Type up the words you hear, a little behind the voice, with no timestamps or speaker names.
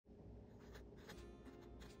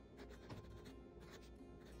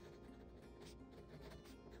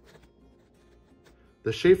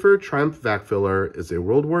The Sheaffer Triumph Vac Filler is a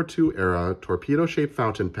World War II era torpedo-shaped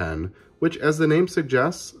fountain pen, which, as the name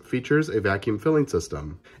suggests, features a vacuum filling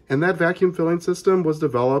system. And that vacuum filling system was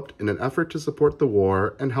developed in an effort to support the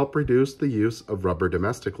war and help reduce the use of rubber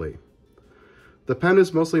domestically. The pen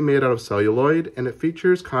is mostly made out of celluloid, and it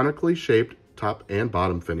features conically shaped top and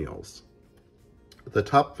bottom finials. The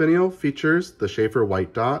top finial features the Sheaffer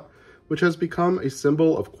white dot, which has become a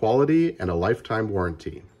symbol of quality and a lifetime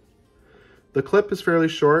warranty. The clip is fairly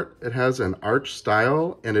short, it has an arch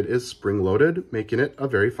style, and it is spring-loaded, making it a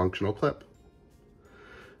very functional clip.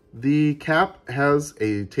 The cap has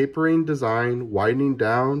a tapering design widening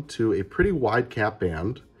down to a pretty wide cap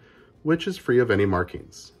band, which is free of any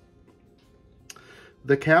markings.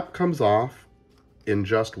 The cap comes off in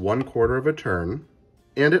just 1/4 of a turn,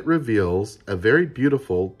 and it reveals a very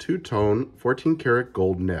beautiful two-tone 14-karat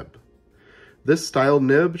gold nib. This style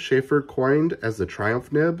nib Sheaffer coined as the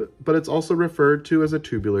Triumph nib, but it's also referred to as a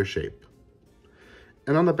tubular shape.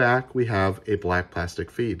 And on the back, we have a black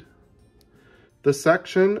plastic feed. The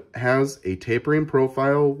section has a tapering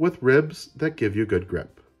profile with ribs that give you good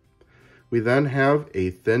grip. We then have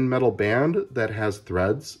a thin metal band that has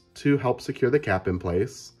threads to help secure the cap in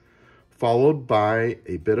place, followed by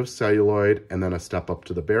a bit of celluloid and then a step up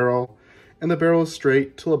to the barrel, and the barrel is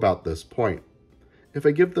straight till about this point. If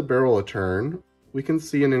I give the barrel a turn, we can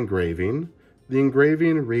see an engraving. The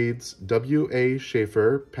engraving reads W.A.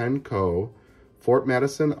 Sheaffer Pen Co., Fort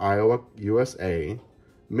Madison, Iowa, USA,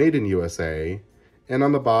 made in USA, and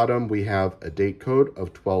on the bottom we have a date code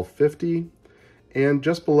of 1250, and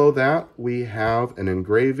just below that we have an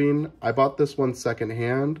engraving. I bought this one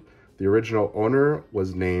secondhand. The original owner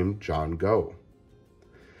was named John Go.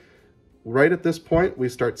 Right at this point, we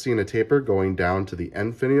start seeing a taper going down to the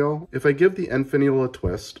end finial. If I give the end finial a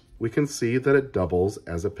twist, we can see that it doubles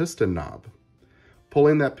as a piston knob.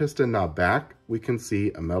 Pulling that piston knob back, we can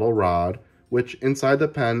see a metal rod, which inside the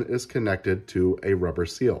pen is connected to a rubber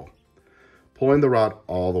seal. Pulling the rod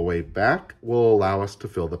all the way back will allow us to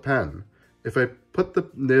fill the pen. If I put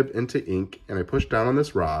the nib into ink and I push down on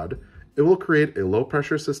this rod, it will create a low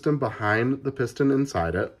pressure system behind the piston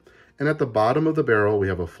inside it. And at the bottom of the barrel, we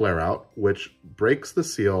have a flare out, which breaks the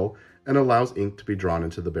seal and allows ink to be drawn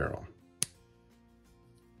into the barrel.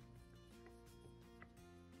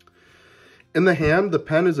 In the hand, the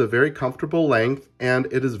pen is a very comfortable length and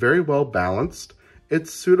it is very well balanced.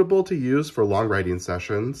 It's suitable to use for long writing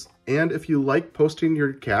sessions. And if you like posting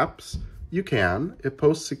your caps, you can. It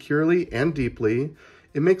posts securely and deeply.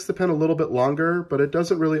 It makes the pen a little bit longer, but it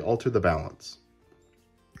doesn't really alter the balance.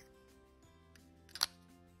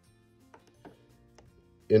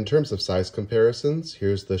 In terms of size comparisons,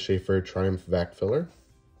 here's the Sheaffer Triumph Vac Filler,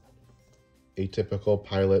 a typical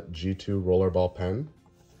Pilot G2 rollerball pen,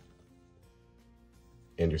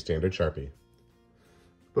 and your standard Sharpie.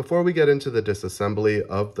 Before we get into the disassembly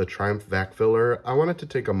of the Triumph Vac Filler, I wanted to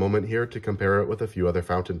take a moment here to compare it with a few other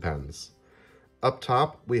fountain pens. Up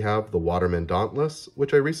top, we have the Waterman Dauntless,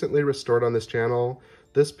 which I recently restored on this channel.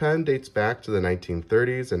 This pen dates back to the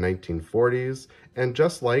 1930s and 1940s, and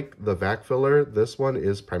just like the Vac Filler, this one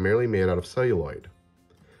is primarily made out of celluloid.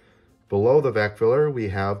 Below the Vac Filler, we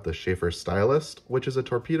have the Sheaffer Stylist, which is a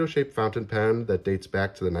torpedo-shaped fountain pen that dates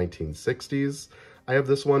back to the 1960s. I have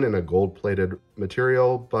this one in a gold-plated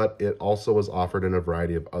material, but it also was offered in a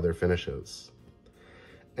variety of other finishes.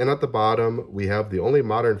 And at the bottom, we have the only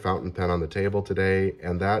modern fountain pen on the table today,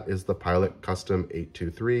 and that is the Pilot Custom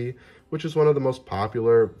 823, which is one of the most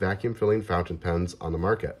popular vacuum filling fountain pens on the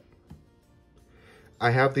market.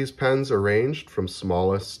 I have these pens arranged from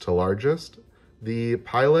smallest to largest. The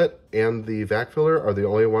Pilot and the Vac Filler are the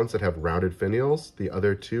only ones that have rounded finials. The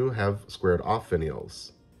other two have squared off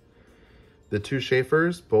finials. The two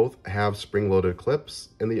Sheaffers both have spring-loaded clips,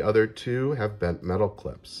 and the other two have bent metal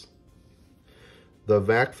clips. The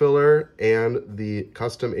Vac Filler and the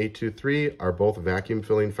Custom 823 are both vacuum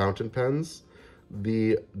filling fountain pens.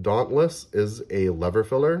 The Dauntless is a lever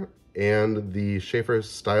filler, and the Sheaffer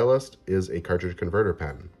Stylist is a cartridge converter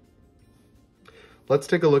pen. Let's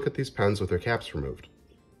take a look at these pens with their caps removed.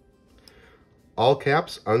 All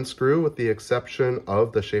caps unscrew with the exception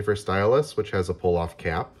of the Sheaffer Stylist, which has a pull-off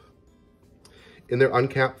cap. In their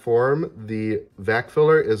uncapped form, the Vac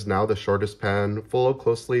Filler is now the shortest pen, followed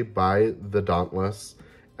closely by the Dauntless,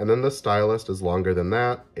 and then the Stylist is longer than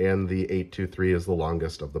that, and the 823 is the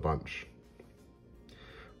longest of the bunch.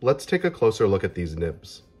 Let's take a closer look at these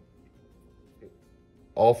nibs.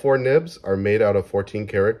 All four nibs are made out of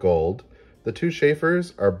 14-karat gold. The two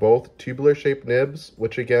Sheaffers are both tubular-shaped nibs,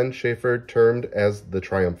 which again Sheaffer termed as the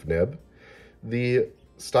Triumph nib. The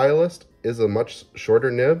Stylist is a much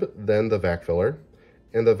shorter nib than the Vac Filler,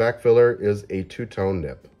 and the vac filler is a two-tone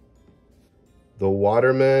nib. The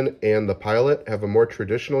Waterman and the Pilot have a more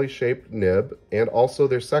traditionally shaped nib, and also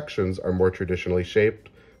their sections are more traditionally shaped,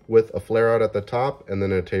 with a flare out at the top and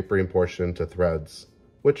then a tapering portion to threads,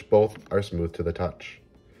 which both are smooth to the touch.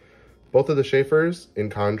 Both of the Sheaffers, in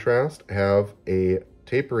contrast, have a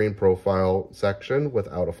tapering profile section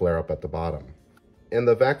without a flare up at the bottom. And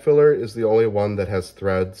the vac filler is the only one that has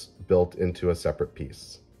threads built into a separate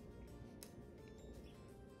piece.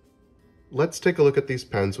 Let's take a look at these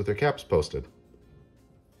pens with their caps posted.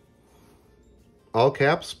 All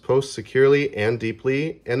caps post securely and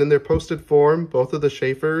deeply, and in their posted form, both of the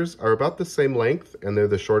Sheaffers are about the same length, and they're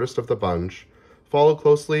the shortest of the bunch, followed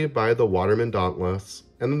closely by the Waterman Dauntless,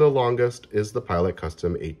 and then the longest is the Pilot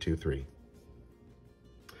Custom 823.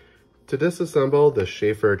 To disassemble the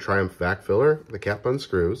Sheaffer Triumph Vac Filler, the cap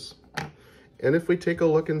unscrews, and if we take a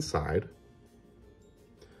look inside,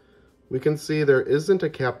 we can see there isn't a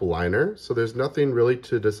cap liner, so there's nothing really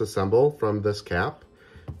to disassemble from this cap.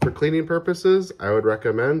 For cleaning purposes, I would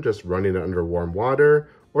recommend just running it under warm water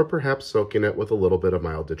or perhaps soaking it with a little bit of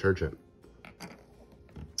mild detergent.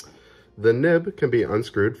 The nib can be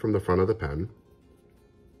unscrewed from the front of the pen.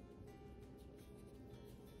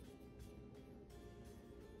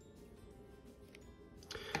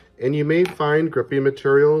 And you may find gripping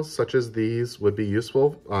materials such as these would be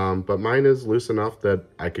useful, but mine is loose enough that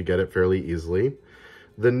I could get it fairly easily.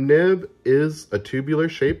 The nib is a tubular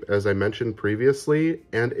shape, as I mentioned previously,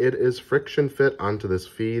 and it is friction fit onto this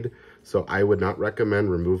feed, so I would not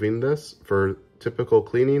recommend removing this. For typical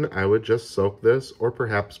cleaning, I would just soak this or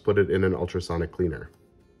perhaps put it in an ultrasonic cleaner.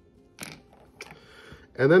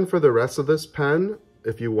 And then for the rest of this pen,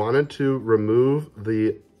 if you wanted to remove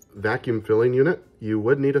the vacuum filling unit, you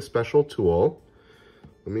would need a special tool.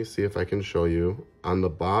 Let me see if I can show you. On the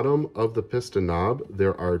bottom of the piston knob,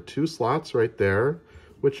 there are two slots right there,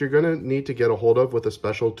 which you're going to need to get a hold of with a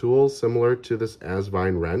special tool similar to this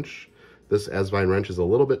Asvine wrench. This Asvine wrench is a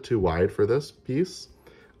little bit too wide for this piece.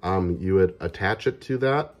 You would attach it to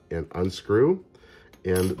that and unscrew,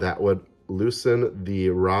 and that would loosen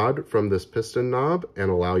the rod from this piston knob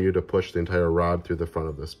and allow you to push the entire rod through the front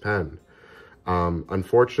of this pen.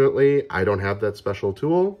 Unfortunately, I don't have that special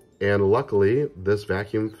tool, and luckily this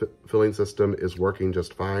vacuum filling system is working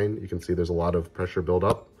just fine. You can see there's a lot of pressure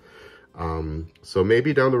buildup. So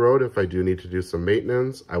maybe down the road, if I do need to do some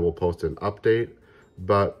maintenance, I will post an update.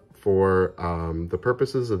 But for the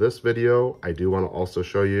purposes of this video, I do want to also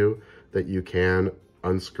show you that you can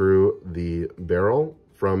unscrew the barrel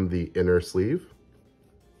from the inner sleeve.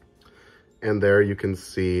 And there you can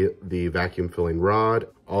see the vacuum filling rod.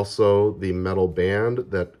 Also, the metal band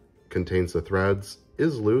that contains the threads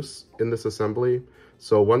is loose in this assembly.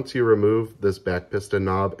 So once you remove this back piston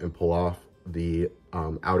knob and pull off the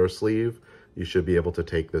outer sleeve, you should be able to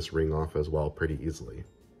take this ring off as well pretty easily.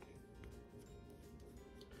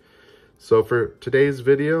 So for today's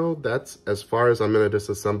video, that's as far as I'm going to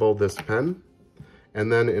disassemble this pen. And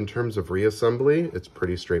then in terms of reassembly, it's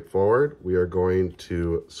pretty straightforward. We are going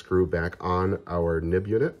to screw back on our nib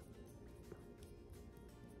unit.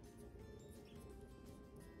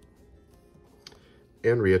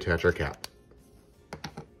 And reattach our cap.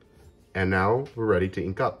 And now we're ready to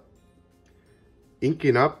ink up.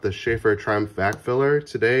 Inking up the Sheaffer Triumph Vac Filler,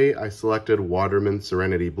 today I selected Waterman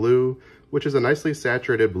Serenity Blue, which is a nicely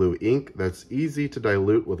saturated blue ink that's easy to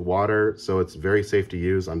dilute with water, so it's very safe to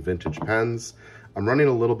use on vintage pens. I'm running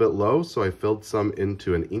a little bit low, so I filled some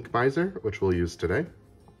into an ink miser, which we'll use today.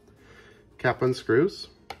 Cap unscrews.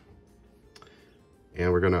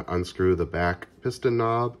 And we're going to unscrew the back piston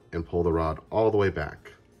knob and pull the rod all the way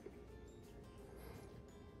back.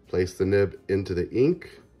 Place the nib into the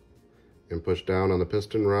ink and push down on the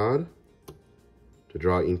piston rod to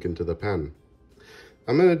draw ink into the pen.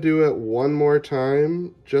 I'm going to do it one more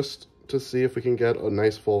time just to see if we can get a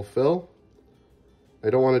nice full fill. I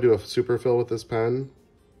don't want to do a super fill with this pen,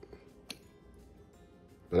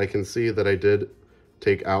 but I can see that I did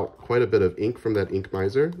take out quite a bit of ink from that ink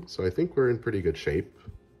miser, so I think we're in pretty good shape.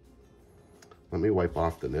 Let me wipe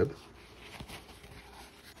off the nib.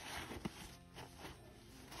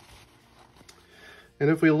 And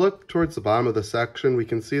if we look towards the bottom of the section, we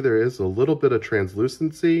can see there is a little bit of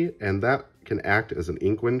translucency, and that can act as an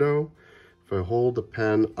ink window. If I hold the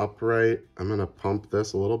pen upright, I'm going to pump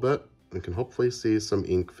this a little bit and can hopefully see some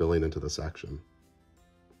ink filling into the section.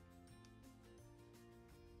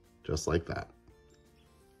 Just like that.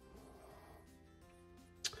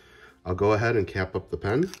 I'll go ahead and cap up the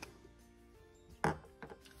pen,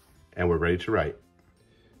 and we're ready to write.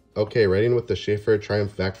 Okay, writing with the Sheaffer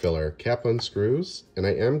Triumph Vac Filler. Cap unscrews, and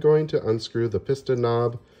I am going to unscrew the piston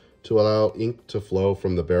knob to allow ink to flow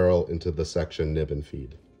from the barrel into the section nib and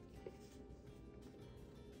feed.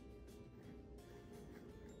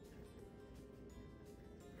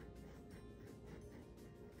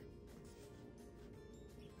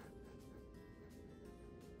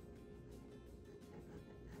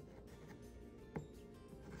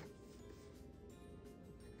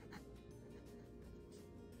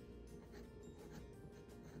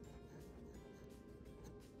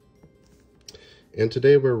 And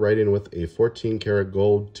today we're writing with a 14 karat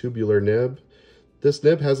gold tubular nib. This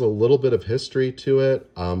nib has a little bit of history to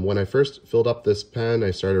it. When I first filled up this pen,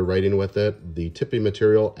 I started writing with it. The tipping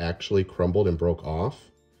material actually crumbled and broke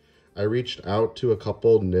off. I reached out to a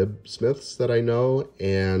couple nib smiths that I know,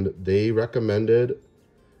 and they recommended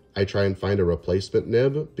I try and find a replacement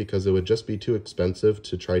nib because it would just be too expensive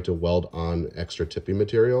to try to weld on extra tipping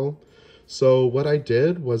material. So what I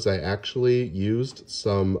did was I actually used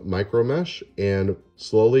some micro mesh and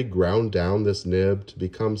slowly ground down this nib to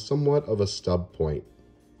become somewhat of a stub point.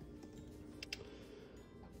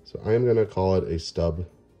 So I'm going to call it a stub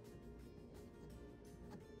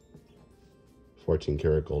 14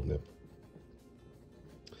 karat gold nib.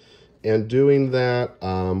 And doing that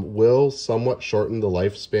will somewhat shorten the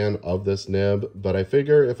lifespan of this nib, but I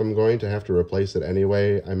figure if I'm going to have to replace it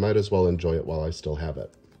anyway, I might as well enjoy it while I still have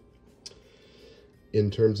it. In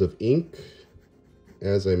terms of ink,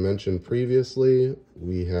 as I mentioned previously,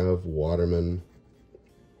 we have Waterman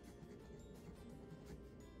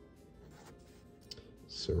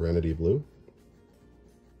Serenity Blue.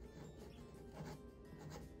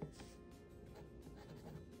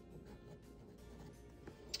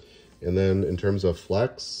 And then in terms of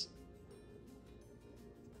flex,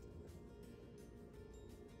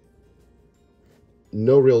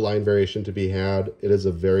 no real line variation to be had. It is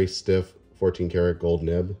a very stiff 14 karat gold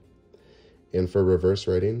nib. And for reverse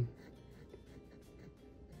writing,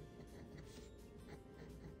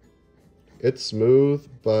 it's smooth,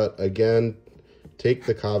 but again, take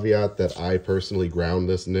the caveat that I personally ground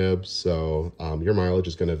this nib, so your mileage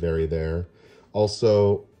is going to vary there.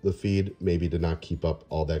 Also, the feed maybe did not keep up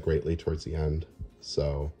all that greatly towards the end.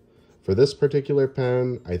 So for this particular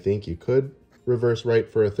pen, I think you could reverse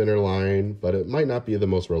write for a thinner line, but it might not be the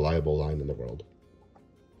most reliable line in the world.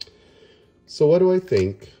 So what do I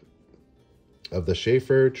think of the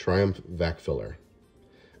Sheaffer Triumph Vac Filler?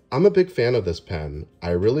 I'm a big fan of this pen. I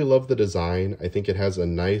really love the design. I think it has a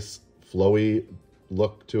nice flowy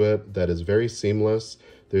look to it that is very seamless.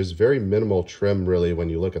 There's very minimal trim really when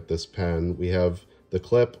you look at this pen. We have the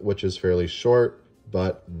clip, which is fairly short,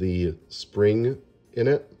 but the spring in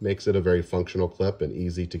it makes it a very functional clip and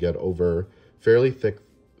easy to get over fairly thick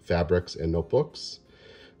fabrics and notebooks.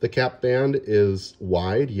 The cap band is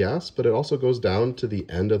wide, yes, but it also goes down to the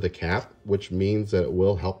end of the cap, which means that it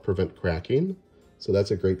will help prevent cracking. So that's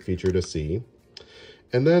a great feature to see.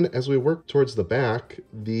 And then as we work towards the back,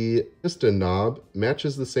 the piston knob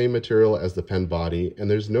matches the same material as the pen body, and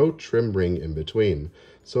there's no trim ring in between.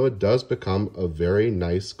 So it does become a very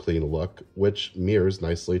nice, clean look, which mirrors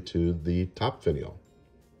nicely to the top finial.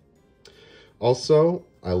 Also,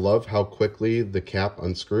 I love how quickly the cap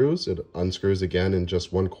unscrews. It unscrews again in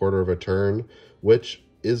just 1/4 of a turn, which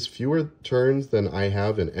is fewer turns than I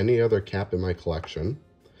have in any other cap in my collection.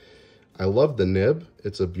 I love the nib.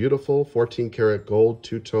 It's a beautiful 14 karat gold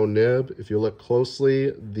two-tone nib. If you look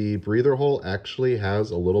closely, the breather hole actually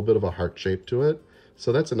has a little bit of a heart shape to it,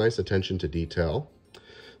 so that's a nice attention to detail.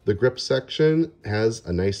 The grip section has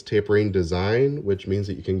a nice tapering design, which means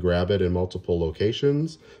that you can grab it in multiple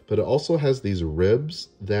locations, but it also has these ribs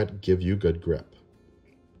that give you good grip.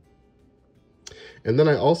 And then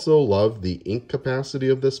I also love the ink capacity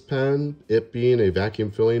of this pen. It being a vacuum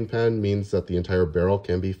filling pen means that the entire barrel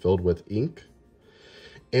can be filled with ink.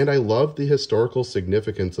 And I love the historical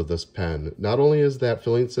significance of this pen. Not only is that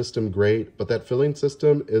filling system great, but that filling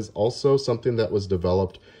system is also something that was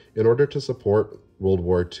developed in order to support World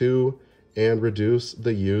War II and reduce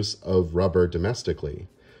the use of rubber domestically.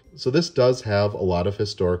 So this does have a lot of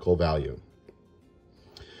historical value.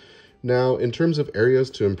 Now, in terms of areas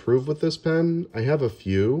to improve with this pen, I have a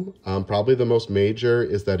few. Probably the most major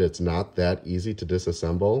is that it's not that easy to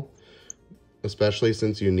disassemble, especially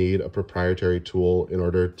since you need a proprietary tool in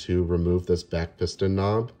order to remove this back piston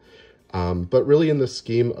knob. But really in the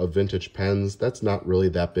scheme of vintage pens, that's not really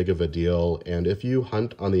that big of a deal. And if you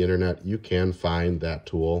hunt on the internet, you can find that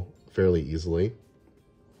tool fairly easily.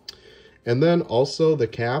 And then also the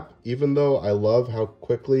cap, even though I love how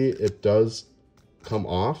quickly it does come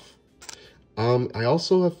off, I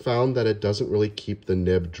also have found that it doesn't really keep the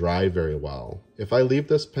nib dry very well. If I leave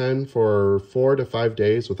this pen for 4 to 5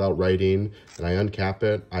 days without writing and I uncap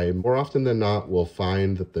it, I more often than not will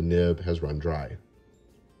find that the nib has run dry.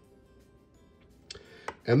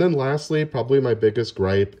 And then lastly, probably my biggest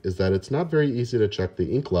gripe is that it's not very easy to check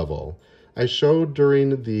the ink level. I showed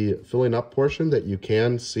during the filling up portion that you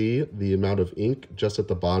can see the amount of ink just at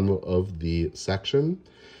the bottom of the section.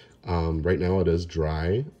 Right now it is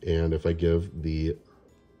dry, and if I give the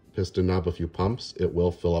piston knob a few pumps, it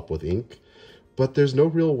will fill up with ink. But there's no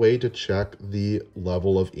real way to check the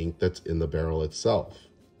level of ink that's in the barrel itself.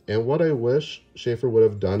 And what I wish Sheaffer would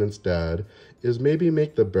have done instead is maybe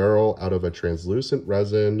make the barrel out of a translucent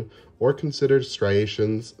resin or consider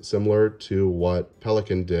striations similar to what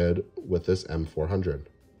Pelikan did with this M400.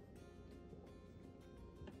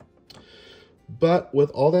 But with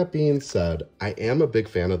all that being said, I am a big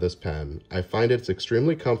fan of this pen. I find it's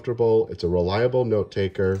extremely comfortable, it's a reliable note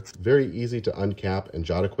taker, very easy to uncap and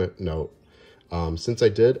jot a quick note. Since I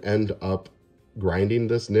did end up grinding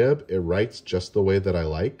this nib, it writes just the way that I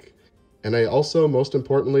like. And I also, most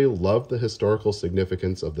importantly, love the historical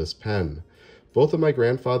significance of this pen. Both of my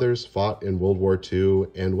grandfathers fought in World War II,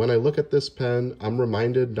 and when I look at this pen, I'm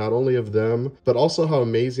reminded not only of them, but also how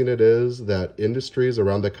amazing it is that industries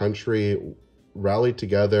around the country rallied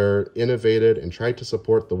together, innovated, and tried to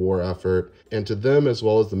support the war effort. And to them, as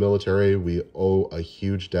well as the military, we owe a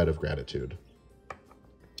huge debt of gratitude.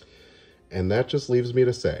 And that just leaves me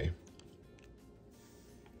to say,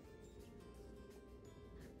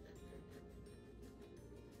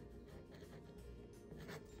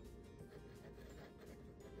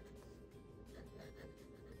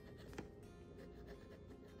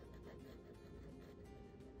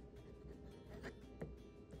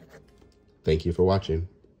 thank you for watching.